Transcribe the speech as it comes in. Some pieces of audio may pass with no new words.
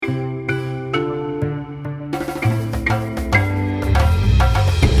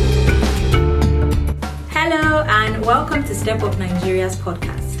Step Up Nigeria's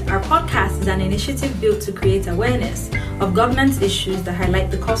podcast. Our podcast is an initiative built to create awareness of governance issues that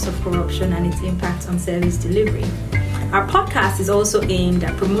highlight the cost of corruption and its impact on service delivery. Our podcast is also aimed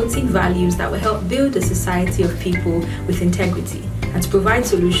at promoting values that will help build a society of people with integrity and to provide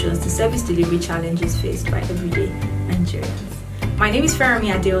solutions to service delivery challenges faced by everyday Nigerians. My name is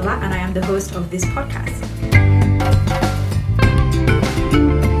Feranmi Adeola and I am the host of this podcast.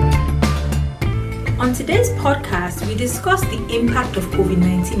 On today's podcast, we discuss the impact of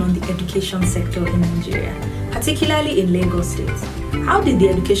COVID-19 on the education sector in Nigeria, particularly in Lagos State. How did the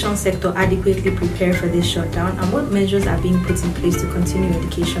education sector adequately prepare for this shutdown, and what measures are being put in place to continue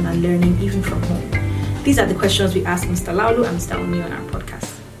education and learning even from home? These are the questions we asked Mr. Laulu and Mr. Oni on our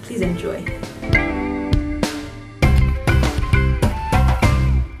podcast. Please enjoy.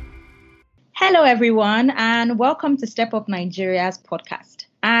 Hello, everyone, and welcome to Step Up Nigeria's podcast.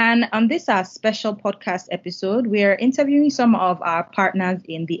 And on this our special podcast episode, we are interviewing some of our partners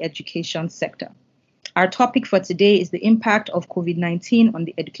in the education sector. Our topic for today is the impact of COVID-19 on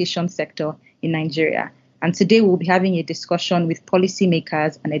the education sector in Nigeria. And today we'll be having a discussion with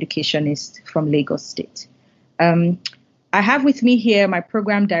policymakers and educationists from Lagos State. I have with me here my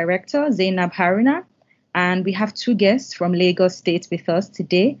program director, Zainab Haruna, and we have two guests from Lagos State with us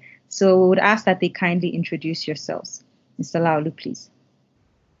today. So we would ask that they kindly introduce yourselves. Mr. Laulu, please.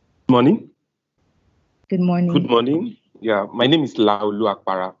 Morning. Good morning. Good morning. Yeah, my name is Laulu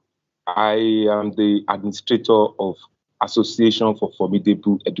Akpara. I am the administrator of Association for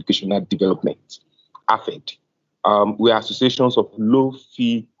Formidable Educational Development, AFED. We are associations of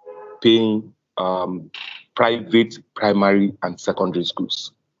low-fee paying private primary and secondary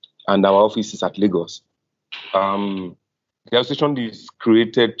schools, and our office is at Lagos. The association is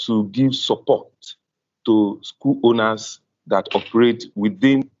created to give support to school owners that operate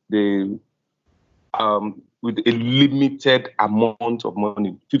within with a limited amount of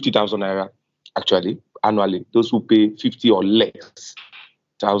money, 50,000 naira actually annually. Those who pay 50 or less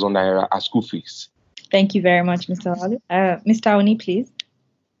thousand naira as school fees. Thank you very much, Mr. Laulu. Mr. Oni, please.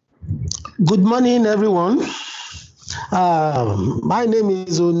 Good morning, everyone. My name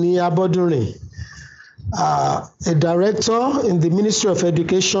is Oni Abodunrin, a director in the Ministry of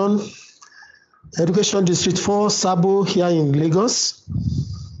Education District 4, Sabo, here in Lagos,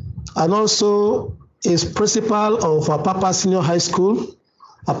 and also is principal of Apapa Senior High School,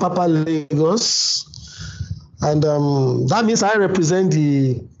 Apapa, Lagos. And that means I represent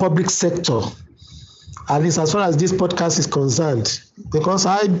the public sector, at least as far as this podcast is concerned, because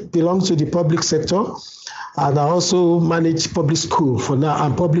I belong to the public sector and I also manage public school for now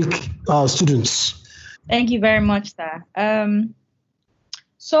and public students. Thank you very much, sir.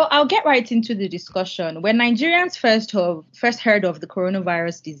 So I'll get right into the discussion. When Nigerians first heard of the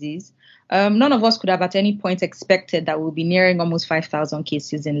coronavirus disease, none of us could have at any point expected that we'll be nearing almost 5,000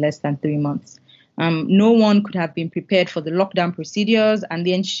 cases in less than 3 months. No one could have been prepared for the lockdown procedures and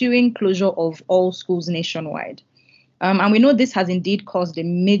the ensuing closure of all schools nationwide. And we know this has indeed caused a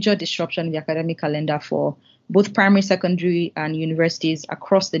major disruption in the academic calendar for both primary, secondary, and universities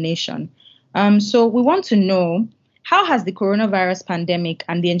across the nation. So we want to know, how has the coronavirus pandemic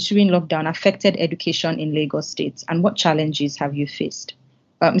and the ensuing lockdown affected education in Lagos State, and what challenges have you faced?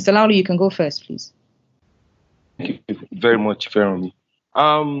 Mr. Laulu, you can go first, please. Thank you very much, Feranmi.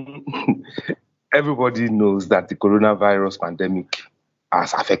 Everybody knows that the coronavirus pandemic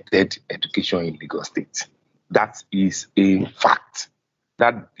has affected education in Lagos State. That is a fact.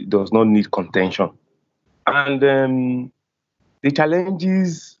 That does not need contention. And the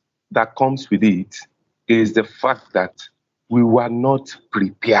challenges that comes with it is the fact that we were not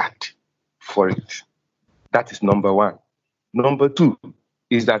prepared for it. That is number one. Number two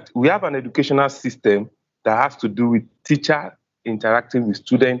is that we have an educational system that has to do with teacher interacting with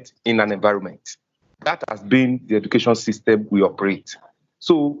students in an environment. That has been the education system we operate.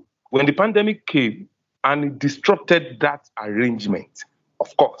 So when the pandemic came and it disrupted that arrangement,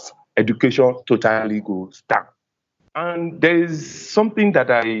 of course, education totally goes down. And there is something that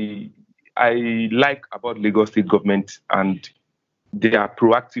I like about Lagos State government and their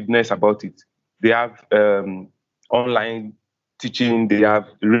proactiveness about it. They have online teaching, they have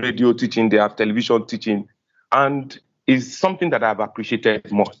radio teaching, they have television teaching, and it's something that I've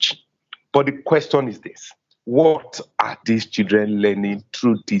appreciated much. But the question is this: what are these children learning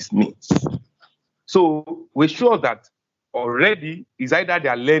through these means? So we're sure that already is either they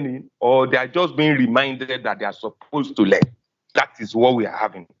are learning or they are just being reminded that they are supposed to learn. That is what we are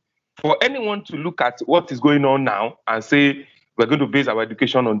having. For anyone to look at what is going on now and say we're going to base our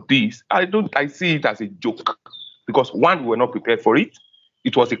education on this, I see it as a joke. Because one, we were not prepared for it.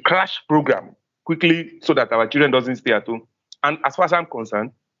 It was a crash program quickly so that our children doesn't stay at home. And as far as I'm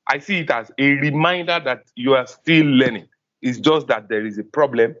concerned, I see it as a reminder that you are still learning. It's just that there is a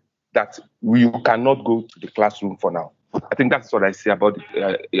problem that you cannot go to the classroom for now. I think that's what I see about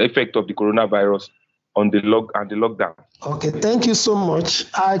the effect of the coronavirus on the lockdown. Okay, thank you so much.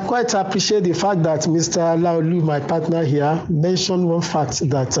 I quite appreciate the fact that Mr. Laolu, my partner here, mentioned one fact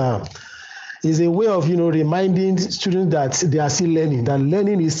that is a way of, reminding students that they are still learning, that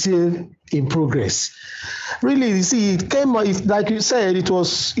learning is still in progress. Really, you see, it came, like you said,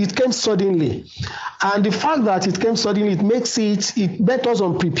 it came suddenly. And the fact that it came suddenly, it makes it made us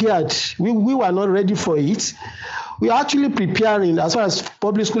unprepared. We were not ready for it. We are actually preparing, as far as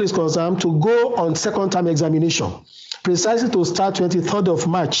public school is concerned, to go on second term examination, precisely to start 23rd of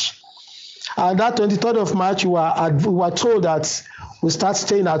March. And that 23rd of March, we were told that we start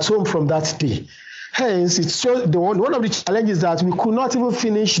staying at home from that day. Hence, it shows one of the challenges that we could not even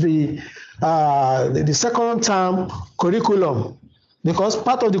finish the second term curriculum, because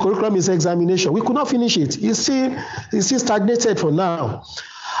part of the curriculum is examination. We could not finish it. It's still stagnated for now.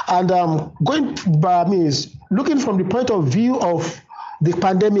 And looking from the point of view of the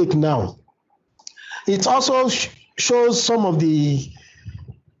pandemic now, it also shows some of the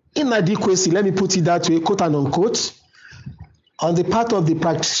inadequacy, let me put it that way, quote and unquote, on the part of the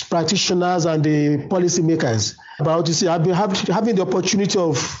practitioners and the policymakers. I've been having the opportunity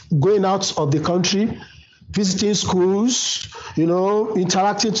of going out of the country, visiting schools,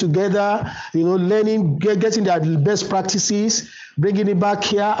 interacting together, learning, getting their best practices, bringing it back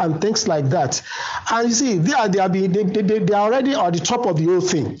here and things like that. And you see, they are already on the top of the whole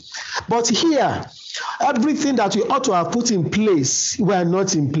thing. But here, everything that we ought to have put in place were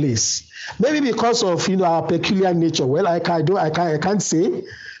not in place. Maybe because of our peculiar nature. Well, I can't say.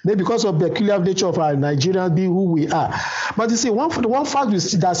 Maybe because of the peculiar nature of our Nigerians being who we are. But you see, one fact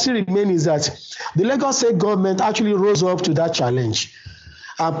that still remains is that the Lagos State government actually rose up to that challenge.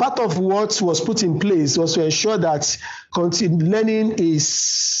 And part of what was put in place was to ensure that learning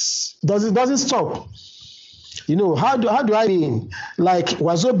doesn't stop. How do I mean? Like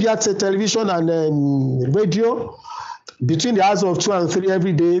Wazobia television and radio, between the hours of 2 and 3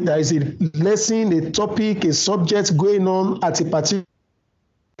 every day, there is a lesson, a topic, a subject going on at a particular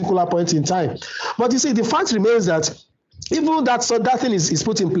point in time. But you see, the fact remains that even that thing is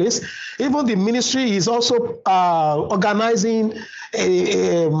put in place, even the ministry is also organizing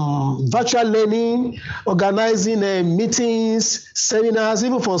virtual learning, organizing meetings, seminars,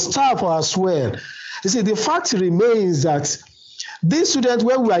 even for staff as well. You see, the fact remains that these students,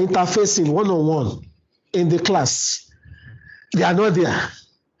 when we are interfacing one-on-one in the class, they are not there.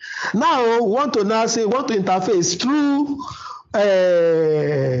 Now, we want to interface through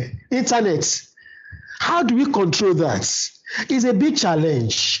internet. How do we control that? It's a big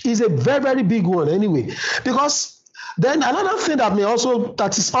challenge. It's a very, very big one anyway. Because then another thing that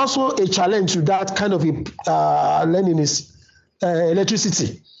is also a challenge to that kind of learning is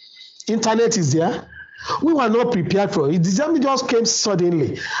electricity. Internet is there. We were not prepared for it. The just came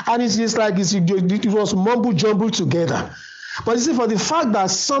suddenly. And it's just like it was mumble jumble together. But you see, for the fact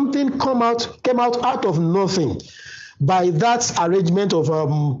that something came out of nothing by that arrangement of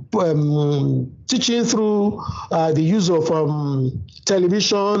teaching through the use of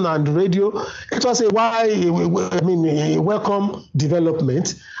television and radio, it was a welcome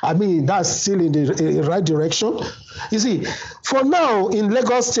development. That's still in the right direction. You see, for now, in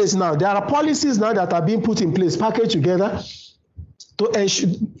Lagos State now, there are policies now that are being put in place, packaged together, to ensure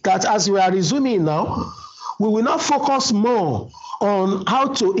that as we are resuming now, we will now focus more on how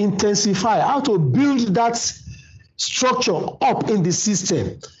to intensify, how to build that structure up in the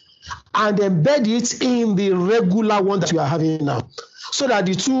system and embed it in the regular one that we are having now, so that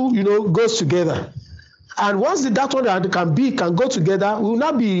the two, goes together. And once that one can go together, we will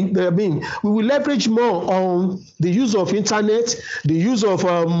not we will leverage more on the use of internet, the use of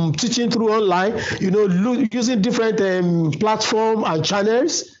teaching through online, using different platforms and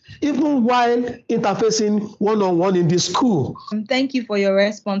channels, even while interfacing one-on-one in the school. Thank you for your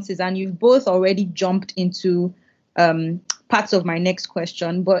responses, and you've both already jumped into parts of my next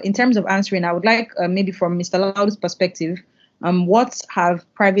question. But in terms of answering, I would like maybe from Mr. Laolu's perspective, what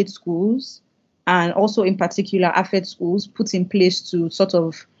have private schools and also in particular AFED schools put in place to sort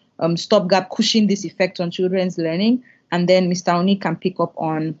of stopgap cushion this effect on children's learning? And then Mr. Oni can pick up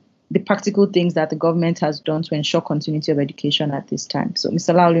on the practical things that the government has done to ensure continuity of education at this time. So,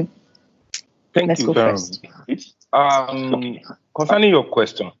 Mr. Laolu, let's go first. Concerning your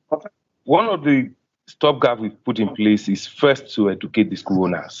question, one of the stopgap we've put in place is first to educate the school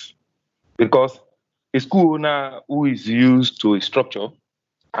owners, because a school owner who is used to a structure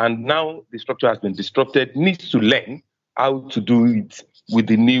and now the structure has been disrupted needs to learn how to do it with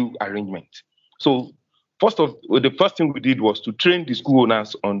the new arrangement. So the first thing we did was to train the school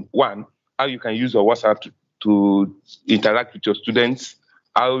owners on, one, how you can use your WhatsApp to interact with your students,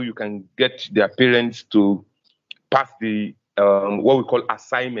 how you can get their parents to pass the what we call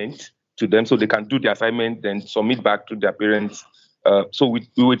assignment to them, so they can do the assignment, then submit back to their parents. So we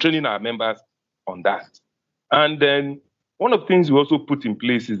were training our members on that. And then one of the things we also put in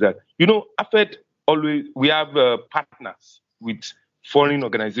place is that, AFED we have partners with foreign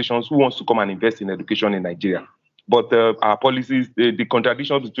organizations who wants to come and invest in education in Nigeria. But our policies, the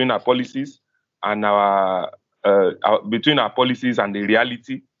contradiction between our policies and between our policies and the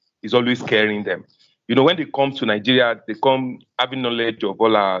reality is always scaring them. When they come to Nigeria, they come having knowledge of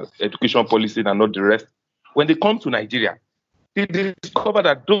all our education policies and not the rest. When they come to Nigeria, they discover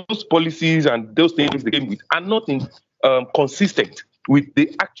that those policies and those things they came with are not consistent with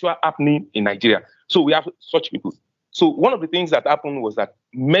the actual happening in Nigeria. So we have such people. So one of the things that happened was that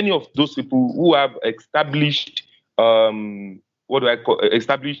many of those people who have established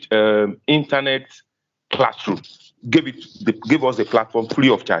internet classroom gave us a platform free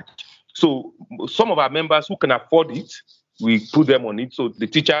of charge. So some of our members who can afford it, we put them on it. So the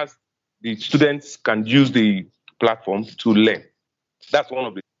teachers, the students can use the platform to learn. That's one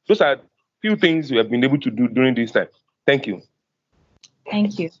of those are few things we have been able to do during this time. Thank you.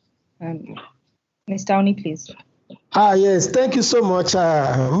 Thank you. Mr. Oni, please. Yes, thank you so much.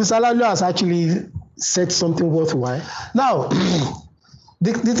 Mr. Alalu has actually said something worthwhile. Now,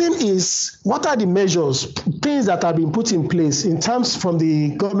 the thing is, what are the measures, things that have been put in place in terms from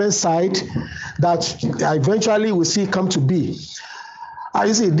the government side that eventually we see come to be?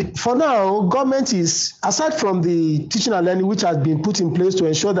 You see, for now, government is, aside from the teaching and learning, which has been put in place to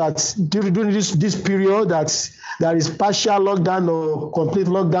ensure that during this period that there is partial lockdown or complete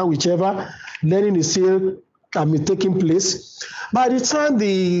lockdown, whichever, learning is still taking place. By the time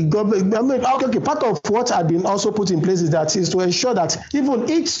the government, part of what had been also put in place is to ensure that even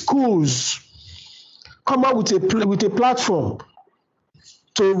each schools come out with a platform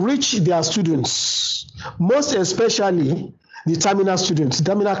to reach their students, most especially the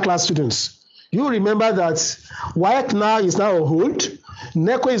terminal class students. You remember that WAEC now is now on hold,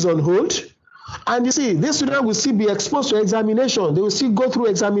 NECO is on hold, and you see, these students will still be exposed to examination. They will still go through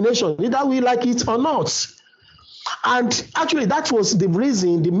examination, either we like it or not. And actually, that was the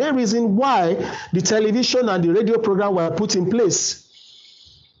main reason why the television and the radio program were put in place,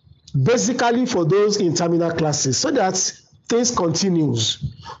 basically for those in terminal classes, so that things continues,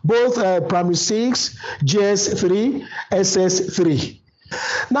 both primary 6, GS3, SS3.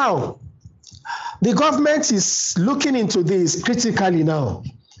 Now, the government is looking into this critically now,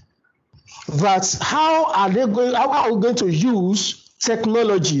 that how are we going to use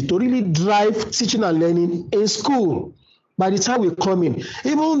technology to really drive teaching and learning in school by the time we come in,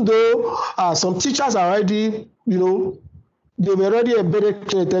 even though some teachers are already, they've already embedded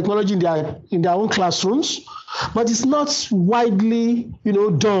technology in their own classrooms, but it's not widely,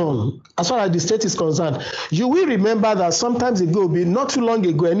 done as far as the state is concerned. You will remember that sometimes ago, not too long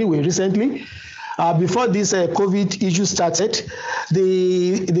ago anyway, recently, before this COVID issue started,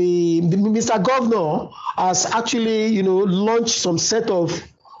 the Mr. Governor has actually, launched some set of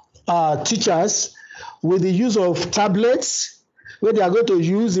teachers with the use of tablets, where they are going to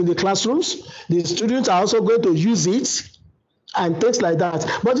use in the classrooms. The students are also going to use it, and things like that.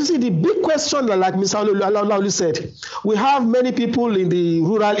 But you see, the big question, like Mr. Olaolu said, we have many people in the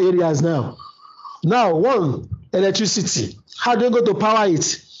rural areas now. Now, one, electricity. How are they going to power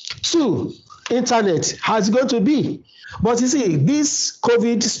it? Two, internet. How is it going to be? But you see, this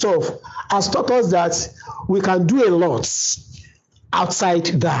COVID stuff has taught us that we can do a lot outside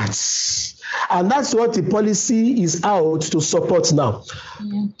that. And that's what the policy is out to support now.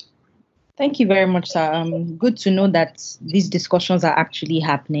 Yeah. Thank you very much, sir. Good to know that these discussions are actually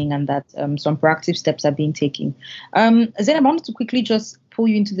happening and that some proactive steps are being taken. Zainab, I wanted to quickly just pull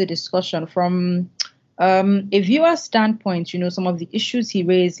you into the discussion from a viewer standpoint. Some of the issues he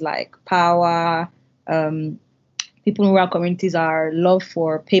raised, like power, people in rural communities, our love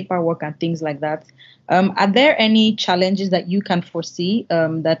for paperwork and things like that. Are there any challenges that you can foresee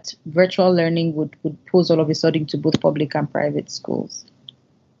that virtual learning would pose all of a sudden to both public and private schools?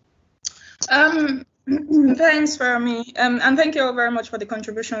 Thanks, Farami, and thank you all very much for the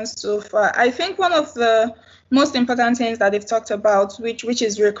contributions so far. I think one of the most important things that they've talked about, which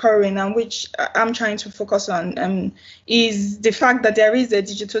is recurring and which I'm trying to focus on, is the fact that there is a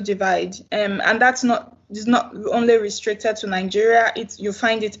digital divide, and that's not not only restricted to Nigeria. You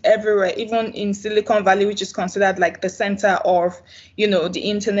find it everywhere, even in Silicon Valley, which is considered like the center of, the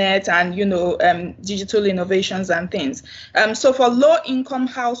internet and, digital innovations and things. So for low-income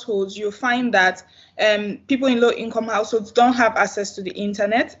households, you find that people in low-income households don't have access to the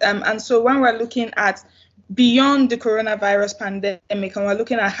internet. And so when we're looking at beyond the coronavirus pandemic, and we're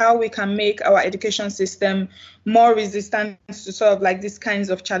looking at how we can make our education system more resistant to sort of like these kinds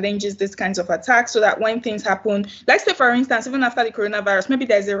of challenges, these kinds of attacks, so that when things happen, let's say, for instance, even after the coronavirus, maybe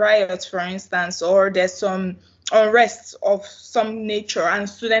there's a riot, for instance, or there's some unrest of some nature and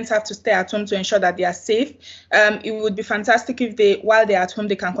students have to stay at home to ensure that they are safe. It would be fantastic if while they're at home,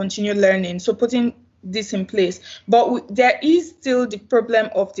 they can continue learning. So putting this in place. But there is still the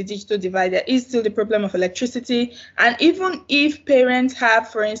problem of the digital divide. There is still the problem of electricity. And even if parents have,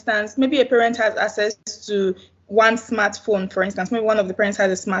 for instance, maybe a parent has access to one smartphone, for instance, maybe one of the parents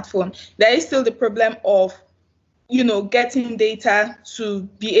has a smartphone, there is still the problem of getting data to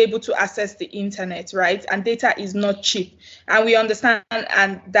be able to access the internet, right? And data is not cheap. And we understand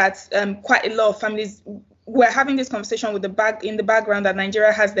and that quite a lot of families, we're having this conversation in the background that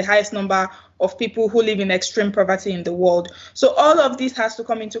Nigeria has the highest number of people who live in extreme poverty in the world. So all of this has to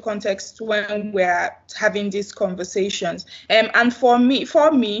come into context when we're having these conversations. And for me,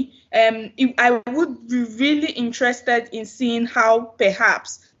 I would be really interested in seeing how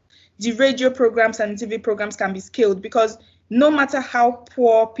perhaps the radio programs and TV programs can be scaled, because no matter how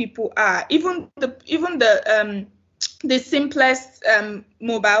poor people are, even the simplest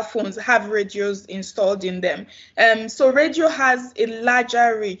mobile phones have radios installed in them. So radio has a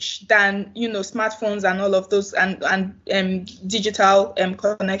larger reach than, smartphones and all of those and digital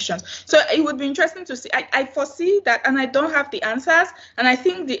connections. So it would be interesting to see. I foresee that, and I don't have the answers. And I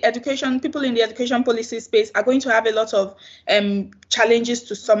think people in the education policy space are going to have a lot of challenges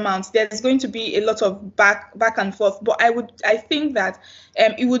to surmount. There's going to be a lot of back and forth. But I think that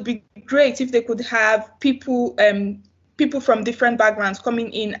it would be great if they could have people from different backgrounds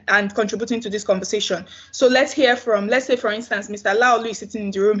coming in and contributing to this conversation. So let's say, for instance, Mr. Laolu is sitting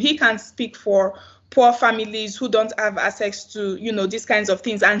in the room. He can speak for poor families who don't have access to, these kinds of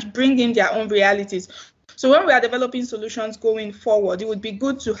things and bring in their own realities. So when we are developing solutions going forward, it would be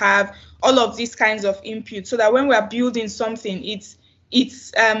good to have all of these kinds of input so that when we are building something,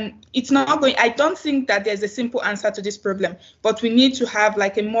 it's not going. I don't think that there's a simple answer to this problem, but we need to have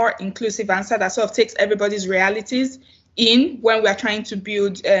like a more inclusive answer that sort of takes everybody's realities in when we are trying to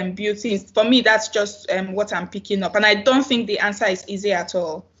build things. For me, that's just what I'm picking up, and I don't think the answer is easy at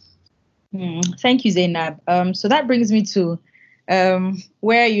all. Thank you, Zainab. So that brings me to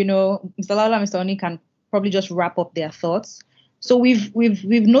where Mr. Laolu and Mr. Oni can probably just wrap up their thoughts. So we've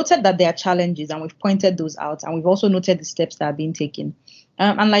noted that there are challenges, and we've pointed those out, and we've also noted the steps that are being taken.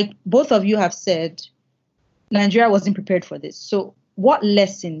 And like both of you have said, Nigeria wasn't prepared for this. So what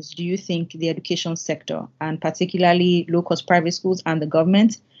lessons do you think the education sector, and particularly low-cost private schools and the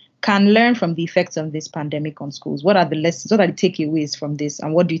government, can learn from the effects of this pandemic on schools? What are the lessons? What are the takeaways from this?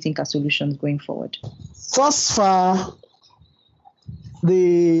 And what do you think are solutions going forward? Thus far,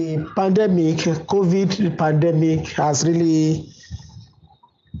 the COVID pandemic has really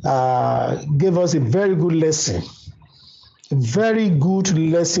gave us a very good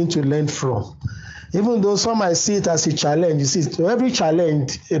lesson to learn from. Even though some might see it as a challenge, you see, every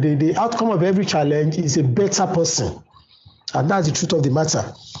challenge, the outcome of every challenge is a better person. And that's the truth of the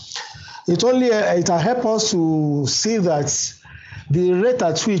matter. It will help us to see that the rate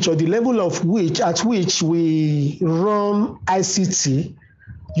at which, or the level at which we run ICT,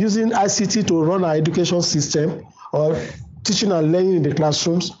 using ICT to run our education system or teaching and learning in the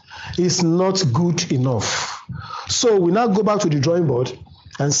classrooms, is not good enough. So we now go back to the drawing board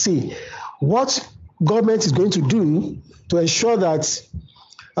and see what government is going to do to ensure that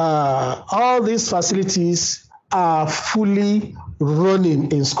all these facilities are fully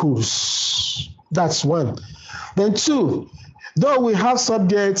running in schools. That's one. Then two, though we have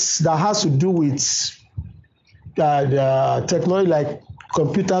subjects that has to do with the technology like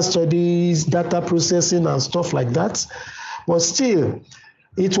computer studies, data processing and stuff like that, but still,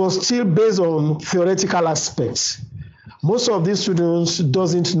 it was still based on theoretical aspects. Most of these students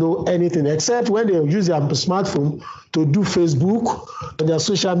doesn't know anything except when they use their smartphone to do Facebook and their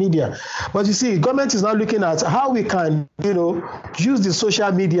social media. But you see, government is now looking at how we can, use the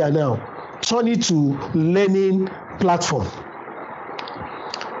social media now, turn it to learning platform.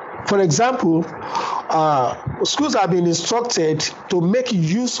 For example, schools have been instructed to make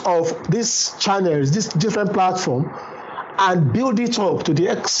use of these channels, this different platform, and build it up to the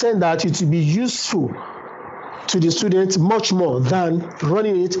extent that it will be useful to the students much more than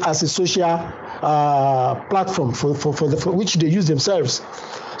running it as a social platform for which they use themselves.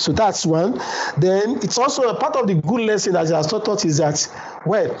 So that's one. Then it's also a part of the good lesson that he has taught us is that,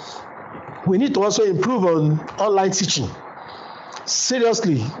 well, we need to also improve on online teaching.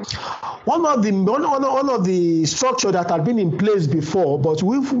 Seriously, one of the structure that had been in place before, but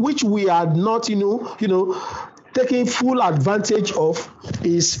which we had not, taking full advantage of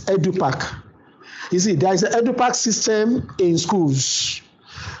is EduPack. You see, there is an EduPack system in schools.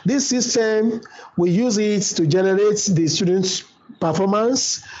 This system, we use it to generate the students'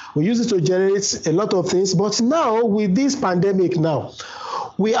 performance. We use it to generate a lot of things. But now, with this pandemic now,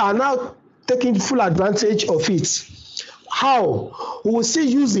 we are now taking full advantage of it. How? We will still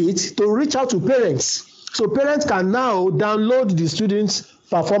use it to reach out to parents. So parents can now download the students'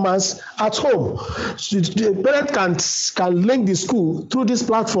 performance at home. So the parent can link the school through this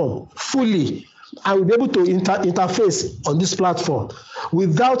platform fully. I will be able to interface on this platform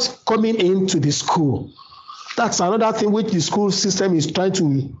without coming into the school. That's another thing which the school system is trying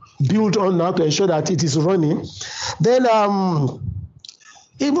to build on now to ensure that it is running. Then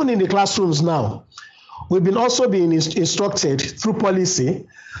even in the classrooms now, we've been also being instructed through policy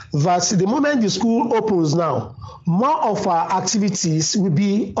that the moment the school opens now, more of our activities will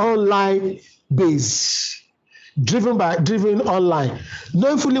be online based. Driven online,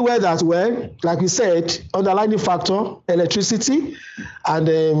 knowing fully well that, well, like we said, underlying factor, electricity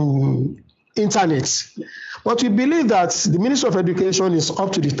and internet. But we believe that the Ministry of Education is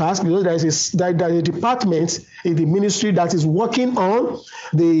up to the task because there is a department in the ministry that is working on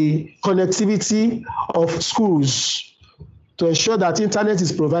the connectivity of schools to ensure that internet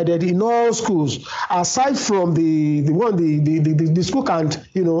is provided in all schools. Aside from the one the school can't,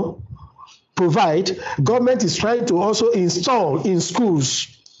 provide, government is trying to also install in schools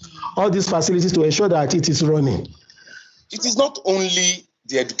all these facilities to ensure that it is running. It is not only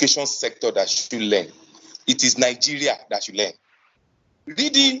the education sector that should learn. It is Nigeria that should learn.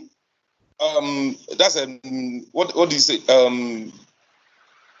 Reading, that's what do you say?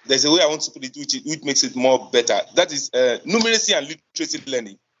 There's a way I want to put it which makes it more better. That is numeracy and literacy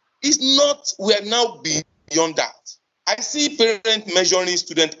learning. We are now beyond that. I see parents measuring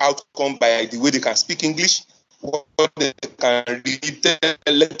student outcome by the way they can speak English, what they can read,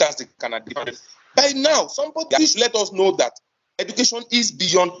 letters they can identify. By now, somebody should let us know that education is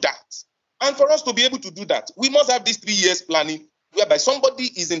beyond that. And for us to be able to do that, we must have this 3 years planning whereby somebody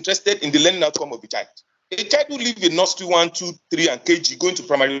is interested in the learning outcome of a child. A child who lives in nursery 1, 2, 3, and KG going to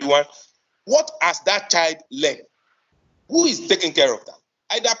primary 1, what has that child learned? Who is taking care of that?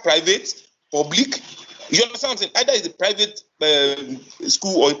 Either private, public. You understand what I'm saying? Either it's a private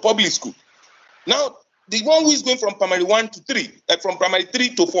school or a public school. Now, the one who is going from primary 1 to 3, from primary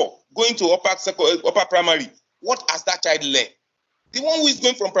 3 to 4, going to upper primary, what has that child learned? The one who is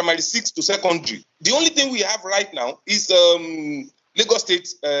going from primary 6 to secondary, the only thing we have right now is Lagos State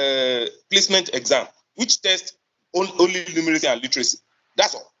placement exam, which tests only numeracy and literacy.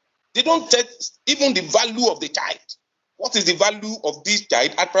 That's all. They don't test even the value of the child. What is the value of this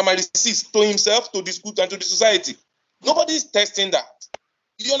child at primary 6 to himself, to the school, and to the society? Nobody is testing that.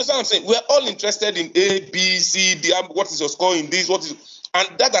 You understand what I'm saying? We're all interested in A, B, C, D. What is your score in this? And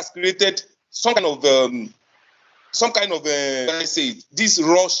that has created some kind of let's say, this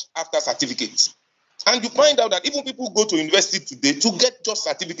rush after certificates. And you find out that even people go to university today to get just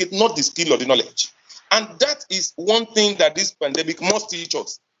certificate, not the skill or the knowledge. And that is one thing that this pandemic must teach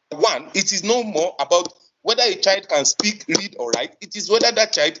us. One, it is no more about whether a child can speak, read, or write. It is whether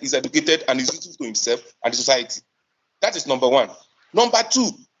that child is educated and is useful to himself and the society. That is number one. Number two,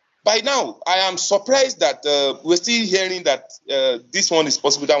 by now, I am surprised that we're still hearing that this one is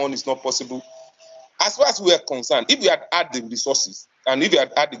possible, that one is not possible. As far as we are concerned, if we had had the resources and if we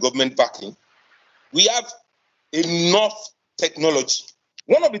had had the government backing, we have enough technology.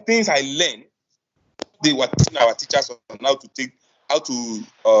 One of the things I learned, they were teaching our teachers on how to teach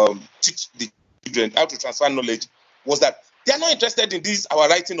the children, how to transfer knowledge, was that they are not interested in this, our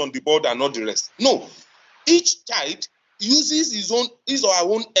writing on the board and not the rest. No, each child uses his or her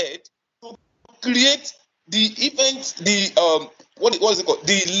own head to create the event, what is it called?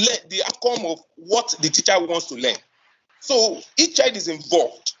 The outcome of what the teacher wants to learn. So each child is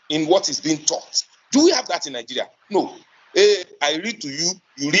involved in what is being taught. Do we have that in Nigeria? No. I read to you,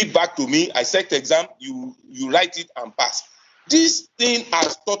 you read back to me, I set the exam, you write it and pass. This thing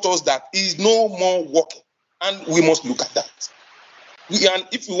has taught us that is no more working, and we must look at that. And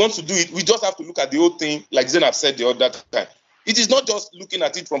if we want to do it, we just have to look at the whole thing, like Zainab said the other time. It is not just looking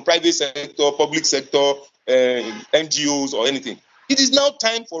at it from private sector, public sector, NGOs or anything. It is now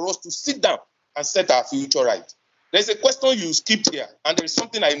time for us to sit down and set our future right. There's a question you skipped here, and there is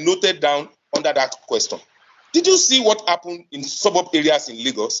something I noted down under that question. Did you see what happened in suburb areas in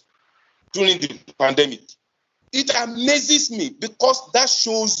Lagos during the pandemic? It amazes me because that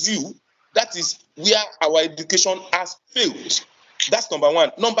shows you that is where our education has failed. That's number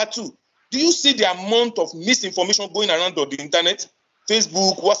one. Number two, do you see the amount of misinformation going around on the internet,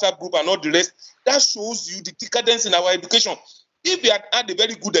 Facebook, WhatsApp group, and all the rest? That shows you the decadence in our education. If we had had a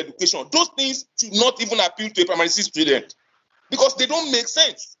very good education, those things should not even appeal to a primary 6 student because they don't make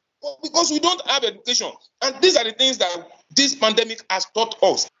sense. Because we don't have education. And these are the things that this pandemic has taught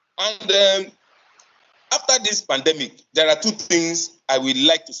us. And after this pandemic, there are two things I would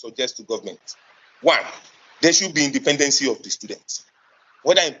like to suggest to government. One, there should be independency of the students,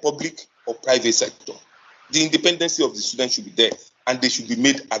 whether in public or private sector. The independency of the students should be there, and they should be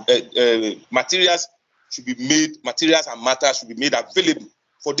made materials and matters should be made available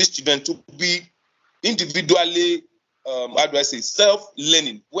for these children to be individually,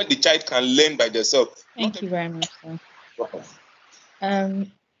 self-learning, when the child can learn by themselves. Thank you very much, sir.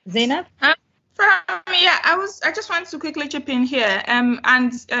 Zainab? I just wanted to quickly chip in here, and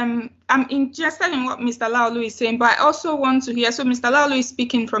I'm interested in what Mr. Laolu is saying, but I also want to hear. So Mr. Laolu is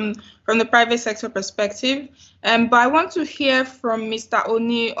speaking from the private sector perspective, but I want to hear from Mr.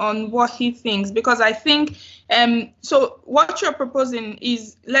 Oni on what he thinks, because I think so. What you're proposing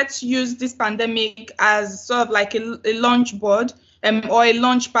is let's use this pandemic as sort of like a launch board. Or a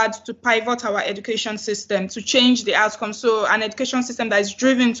launch pad to pivot our education system, to change the outcomes. So an education system that is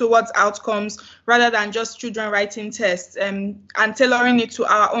driven towards outcomes rather than just children writing tests, and tailoring it to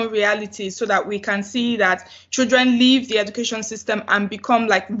our own realities so that we can see that children leave the education system and become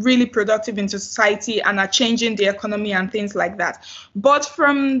like really productive into society and are changing the economy and things like that. But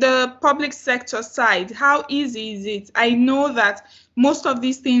from the public sector side, how easy is it? I know that most of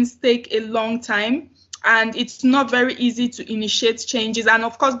these things take a long time, and it's not very easy to initiate changes. And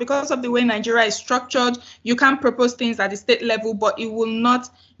of course, because of the way Nigeria is structured, you can propose things at the state level, but it will not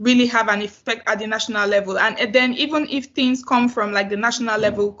really have an effect at the national level. And then even if things come from like the national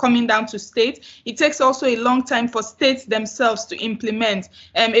level coming down to state, it takes also a long time for states themselves to implement.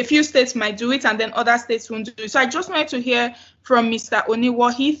 A few states might do it and then other states won't do it. So I just wanted to hear from Mr. Oni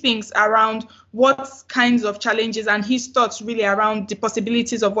what he thinks around what kinds of challenges and his thoughts really around the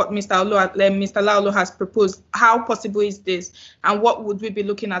possibilities of what Mr. Laolu has proposed. How possible is this, and what would we be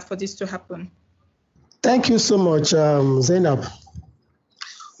looking at for this to happen? Thank you so much, Zainab.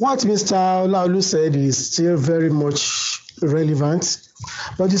 What Mr. Laolu said is still very much relevant.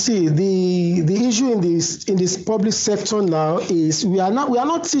 But you see, the issue in this public sector now is we are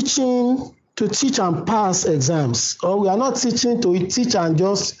not teaching to teach and pass exams, or we are not teaching to teach and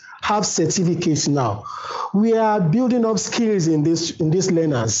just have certificates now. We are building up skills in these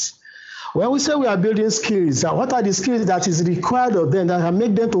learners. When we say we are building skills, what are the skills that is required of them that can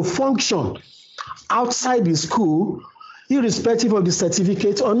make them to function outside the school, irrespective of the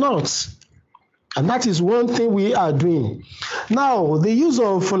certificate or not? And that is one thing we are doing. Now, the use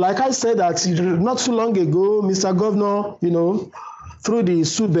of, like I said, that not too long ago, Mr. Governor, through the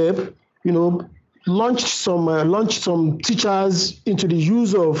SUBEB, launched some teachers into the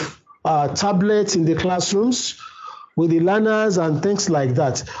use of tablets in the classrooms with the learners and things like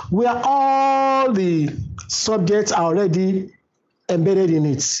that, where all the subjects are already embedded in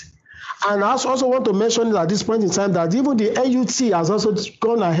it. And I also want to mention at this point in time that even the AUT has also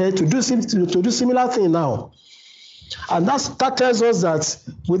gone ahead to do similar thing now. And that tells us that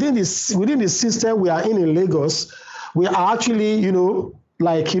within the system we are in Lagos, we are actually,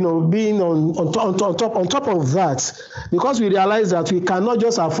 being on top of that, because we realize that we cannot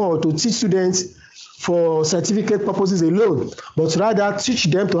just afford to teach students for certificate purposes alone, but rather teach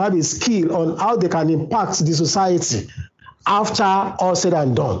them to have a skill on how they can impact the society after all said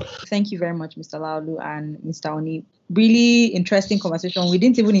and done. Thank you very much, Mr. Laolu and Mr. Oni. Really interesting conversation. We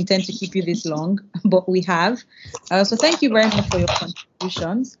didn't even intend to keep you this long, but we have. So thank you very much for your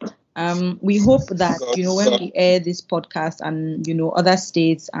contributions. We hope that, when we air this podcast and, other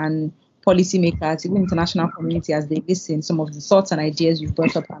states and policymakers, even international community, as they listen, some of the thoughts and ideas you've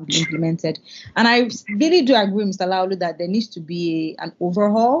brought up can be implemented. And I really do agree with Mr. Laolu that there needs to be an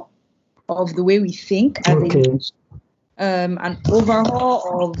overhaul of the way we think as a nation. An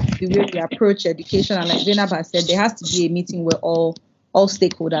overhaul of the way we approach education. And like Zainab has said, there has to be a meeting where all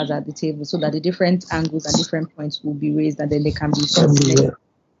stakeholders are at the table so that the different angles and different points will be raised, and then they can be selected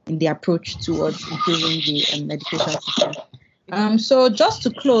in the approach towards improving the education system. So just to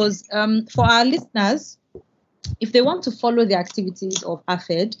close, for our listeners, if they want to follow the activities of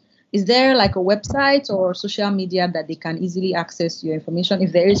AFED, is there like a website or social media that they can easily access your information?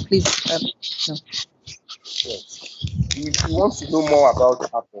 If there is, please. Yes. If you want to know more about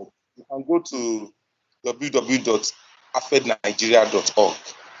AFED, you can go to www.afednigeria.org.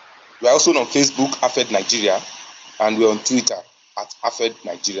 We are also on Facebook, AFED Nigeria, and we're on Twitter at AFED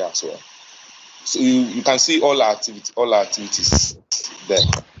Nigeria as well. So you can see all our activities there.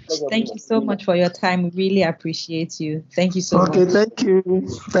 Thank you so much for your time. We really appreciate you. Thank you so much. Okay, thank you.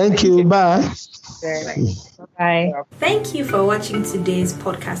 Thank you. Bye. Bye. Thank you for watching today's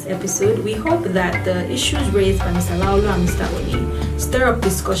podcast episode. We hope that the issues raised by Mr. Laulu and Mr. Oni stir up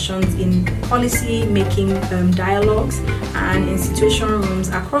discussions in policy making dialogues and in situation rooms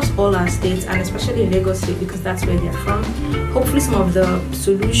across all our states, and especially in Lagos State because that's where they're from. Hopefully some of the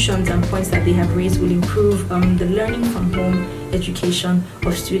solutions and points that they have raised will improve the learning from home education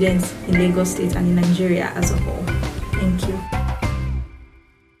of students in Lagos State and in Nigeria as a whole. Thank you.